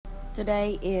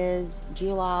Today is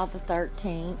July the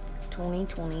 13th,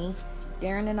 2020.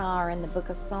 Darren and I are in the book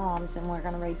of Psalms, and we're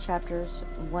going to read chapters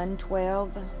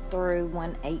 112 through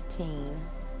 118.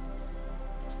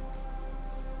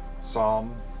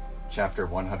 Psalm chapter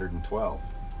 112.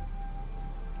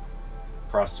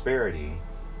 Prosperity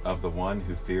of the one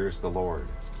who fears the Lord.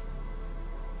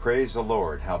 Praise the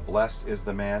Lord, how blessed is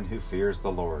the man who fears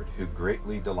the Lord, who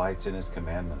greatly delights in his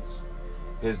commandments.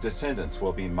 His descendants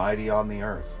will be mighty on the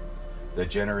earth. The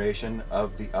generation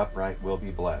of the upright will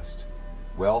be blessed.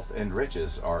 Wealth and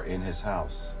riches are in his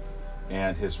house,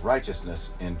 and his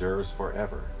righteousness endures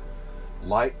forever.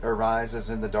 Light arises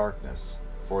in the darkness.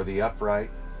 For the upright,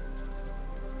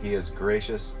 he is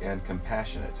gracious and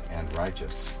compassionate and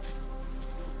righteous.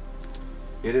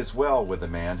 It is well with the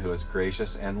man who is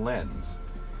gracious and lends.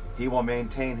 He will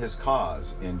maintain his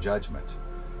cause in judgment,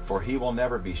 for he will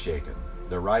never be shaken.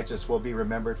 The righteous will be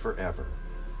remembered forever.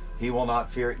 He will not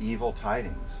fear evil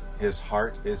tidings. His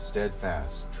heart is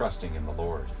steadfast, trusting in the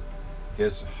Lord.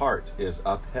 His heart is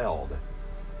upheld.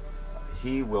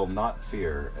 He will not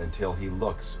fear until he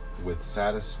looks with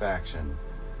satisfaction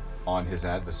on his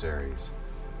adversaries.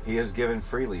 He is given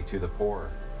freely to the poor.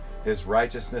 His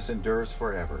righteousness endures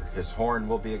forever. His horn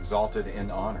will be exalted in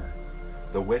honor.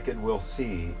 The wicked will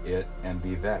see it and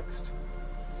be vexed.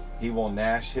 He will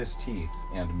gnash his teeth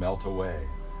and melt away.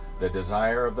 The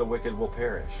desire of the wicked will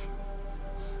perish.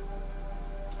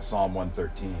 Psalm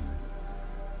 113.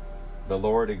 The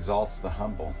Lord exalts the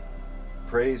humble.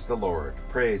 Praise the Lord.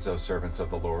 Praise, O servants of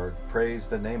the Lord. Praise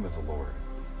the name of the Lord.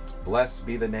 Blessed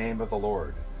be the name of the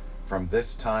Lord, from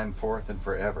this time forth and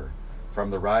forever,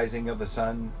 from the rising of the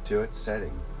sun to its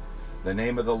setting. The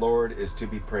name of the Lord is to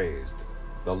be praised.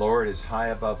 The Lord is high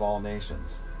above all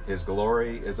nations. His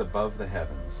glory is above the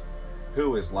heavens.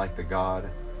 Who is like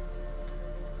the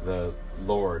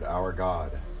Lord our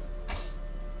God,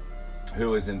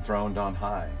 who is enthroned on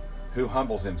high, who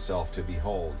humbles himself to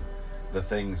behold the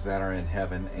things that are in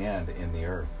heaven and in the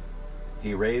earth.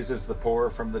 He raises the poor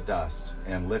from the dust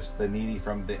and lifts the needy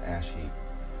from the ash heap,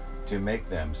 to make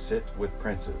them sit with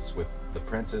princes, with the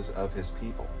princes of his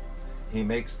people. He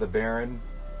makes the barren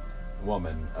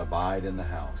woman abide in the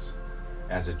house.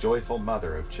 As a joyful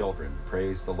mother of children,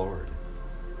 praise the Lord.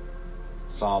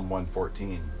 Psalm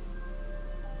 114.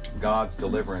 God's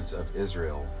deliverance of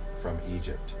Israel from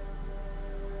Egypt.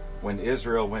 When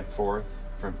Israel went forth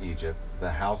from Egypt,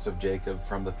 the house of Jacob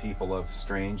from the people of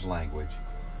strange language,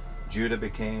 Judah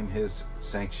became his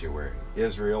sanctuary,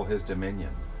 Israel his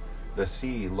dominion. The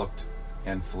sea looked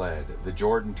and fled, the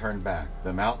Jordan turned back,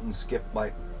 the mountains skipped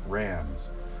like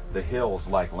rams, the hills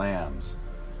like lambs.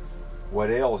 What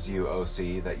ails you, O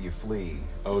sea, that you flee?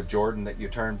 O Jordan, that you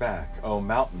turn back? O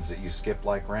mountains, that you skip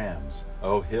like rams?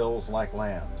 O hills like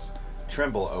lambs?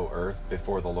 Tremble, O earth,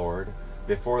 before the Lord,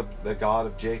 before the God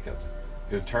of Jacob,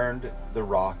 who turned the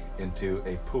rock into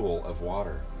a pool of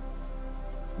water,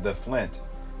 the flint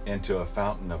into a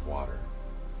fountain of water.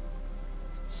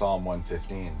 Psalm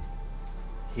 115.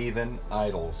 Heathen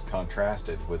idols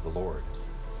contrasted with the Lord.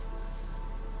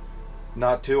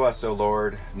 Not to us, O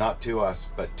Lord, not to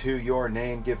us, but to your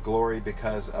name give glory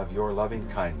because of your loving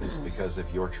kindness, because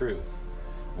of your truth.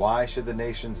 Why should the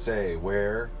nations say,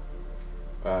 where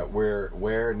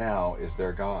now is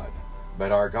their God?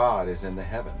 But our God is in the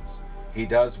heavens. He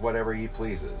does whatever he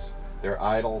pleases. Their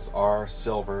idols are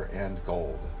silver and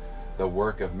gold, the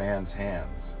work of man's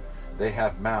hands. They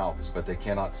have mouths, but they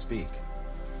cannot speak.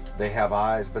 They have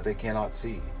eyes, but they cannot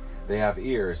see. They have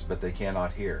ears, but they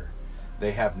cannot hear.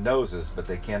 They have noses, but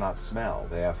they cannot smell.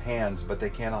 They have hands, but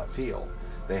they cannot feel.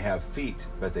 They have feet,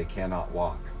 but they cannot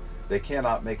walk. They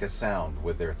cannot make a sound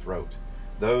with their throat.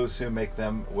 Those who make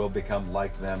them will become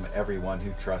like them, everyone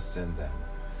who trusts in them.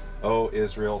 O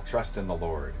Israel, trust in the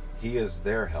Lord. He is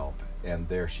their help and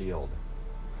their shield.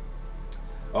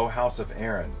 O house of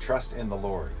Aaron, trust in the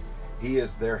Lord. He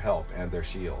is their help and their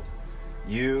shield.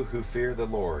 You who fear the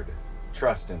Lord,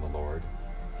 trust in the Lord.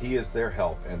 He is their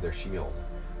help and their shield.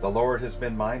 The Lord has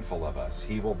been mindful of us.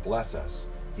 He will bless us.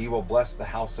 He will bless the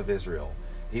house of Israel.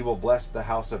 He will bless the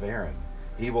house of Aaron.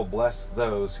 He will bless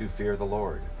those who fear the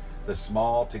Lord, the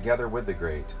small together with the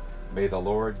great. May the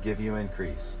Lord give you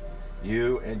increase,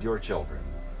 you and your children.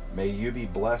 May you be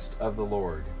blessed of the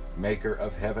Lord, maker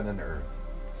of heaven and earth.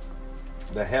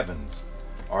 The heavens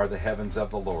are the heavens of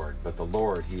the Lord, but the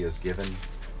Lord he has given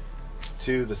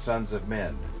to the sons of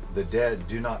men. The dead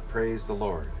do not praise the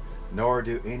Lord, nor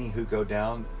do any who go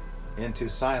down into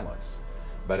silence.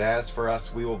 But as for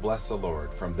us, we will bless the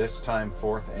Lord from this time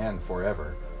forth and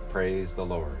forever. Praise the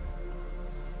Lord.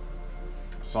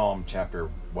 Psalm chapter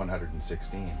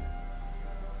 116.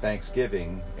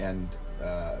 Thanksgiving and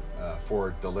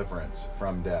for deliverance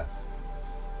from death.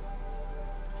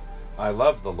 I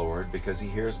love the Lord because he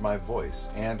hears my voice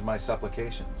and my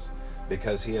supplications,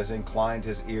 because he has inclined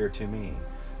his ear to me.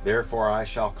 Therefore I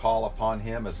shall call upon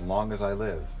him as long as I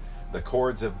live. The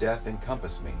cords of death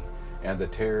encompass me, and the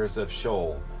terrors of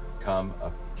Sheol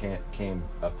came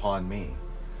upon me.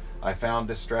 I found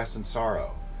distress and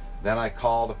sorrow. Then I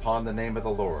called upon the name of the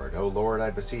Lord. O Lord, I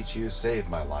beseech you, save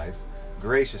my life.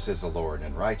 Gracious is the Lord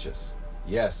and righteous.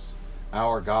 Yes,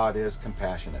 our God is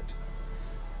compassionate.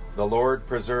 The Lord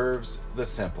preserves the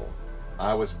simple.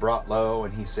 I was brought low,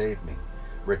 and he saved me.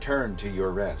 Return to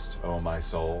your rest, O my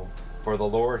soul, for the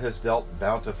Lord has dealt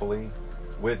bountifully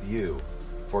with you,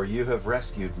 for you have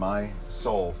rescued my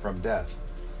soul from death,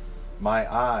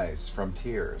 my eyes from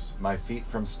tears, my feet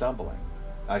from stumbling.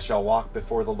 I shall walk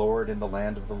before the Lord in the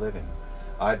land of the living.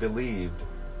 I believed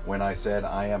when I said,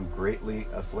 I am greatly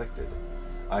afflicted.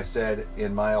 I said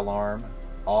in my alarm,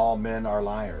 all men are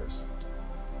liars.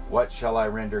 What shall I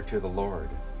render to the Lord?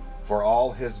 For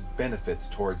all his benefits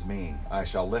towards me, I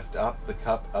shall lift up the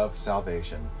cup of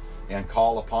salvation and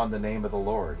call upon the name of the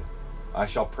Lord. I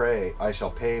shall pay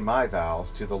my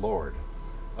vows to the Lord.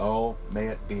 Oh, may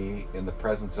it be in the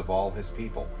presence of all his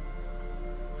people.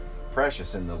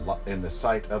 Precious in the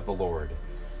sight of the Lord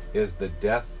is the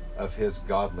death of his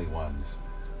godly ones.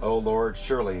 O Lord,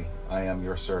 surely I am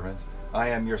your servant. I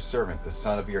am your servant, the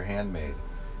son of your handmaid.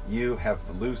 You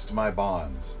have loosed my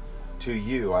bonds. To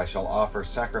you I shall offer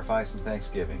sacrifice and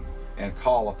thanksgiving, and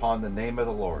call upon the name of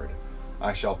the Lord.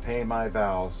 I shall pay my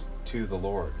vows to the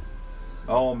Lord.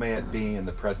 Oh, may it be in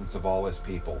the presence of all his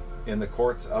people, in the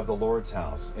courts of the Lord's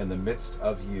house, in the midst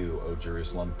of you, O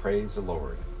Jerusalem. Praise the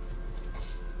Lord.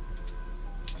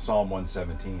 Psalm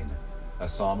 117, a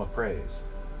psalm of praise.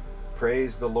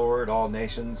 Praise the Lord, all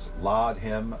nations. Laud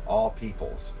him, all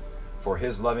peoples. For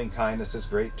his loving kindness is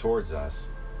great towards us,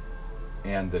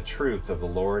 and the truth of the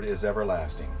Lord is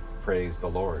everlasting. Praise the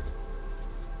Lord.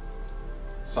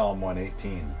 Psalm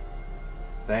 118.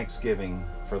 Thanksgiving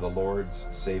for the Lord's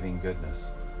saving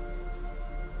goodness.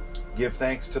 Give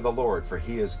thanks to the Lord, for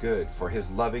he is good, for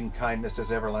his loving kindness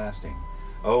is everlasting.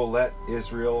 O let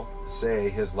Israel say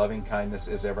his loving kindness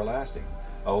is everlasting.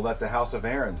 O let the house of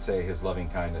Aaron say his loving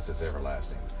kindness is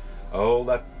everlasting. O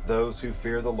let those who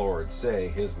fear the Lord say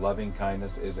his loving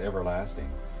kindness is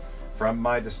everlasting. From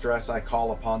my distress I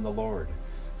call upon the Lord.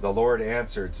 The Lord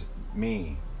answered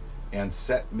me and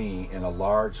set me in a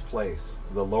large place.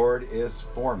 The Lord is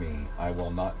for me, I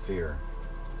will not fear.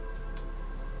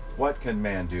 What can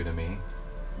man do to me?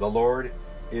 The Lord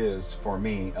is for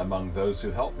me among those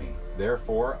who help me.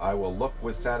 Therefore I will look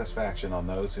with satisfaction on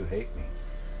those who hate me.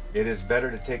 It is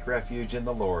better to take refuge in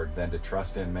the Lord than to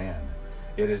trust in man.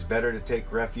 It is better to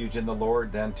take refuge in the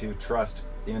Lord than to trust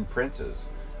in princes.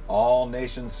 All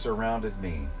nations surrounded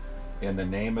me. In the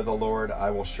name of the Lord I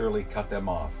will surely cut them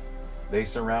off. They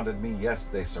surrounded me, yes,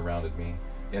 they surrounded me.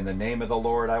 In the name of the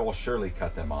Lord I will surely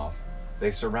cut them off.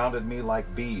 They surrounded me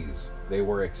like bees. They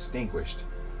were extinguished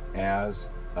as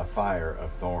a fire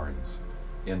of thorns.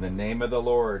 In the name of the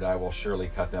Lord I will surely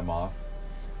cut them off.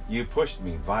 You pushed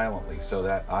me violently so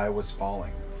that I was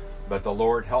falling. But the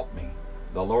Lord helped me.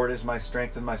 The Lord is my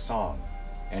strength and my song,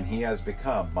 and he has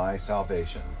become my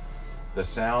salvation. The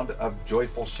sound of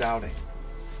joyful shouting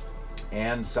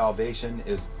and salvation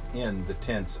is in the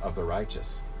tents of the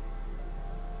righteous.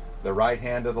 The right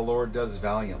hand of the Lord does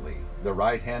valiantly. The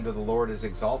right hand of the Lord is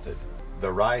exalted.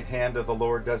 The right hand of the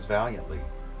Lord does valiantly.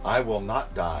 I will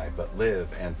not die, but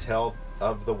live and tell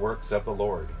of the works of the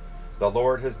Lord. The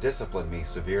Lord has disciplined me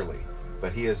severely,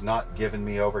 but he has not given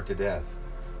me over to death.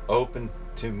 Open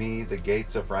to me the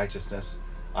gates of righteousness.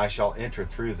 I shall enter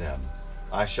through them.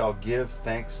 I shall give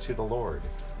thanks to the Lord.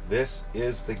 This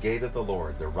is the gate of the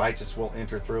Lord. The righteous will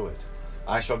enter through it.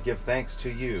 I shall give thanks to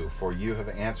you, for you have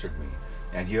answered me,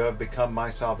 and you have become my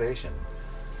salvation.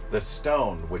 The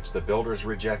stone which the builders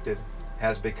rejected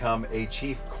has become a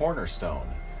chief cornerstone.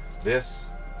 This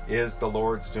is the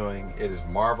Lord's doing. It is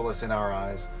marvelous in our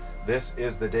eyes. This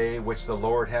is the day which the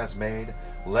Lord has made.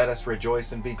 Let us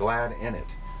rejoice and be glad in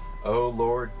it. O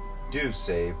Lord, do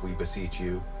save, we beseech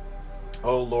you.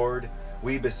 O Lord,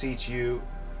 we beseech you,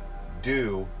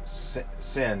 do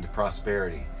send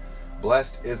prosperity.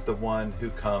 Blessed is the one who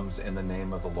comes in the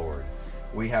name of the Lord.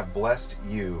 We have blessed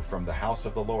you from the house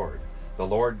of the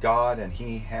Lord God, and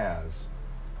he has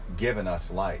given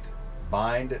us light.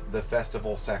 Bind the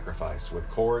festival sacrifice with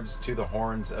cords to the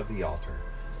horns of the altar.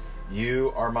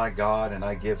 You are my God, and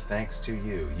I give thanks to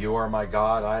you. You are my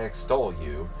God, I extol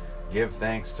you. Give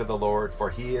thanks to the Lord, for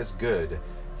he is good.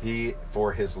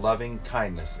 For his loving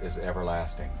kindness is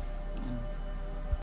everlasting.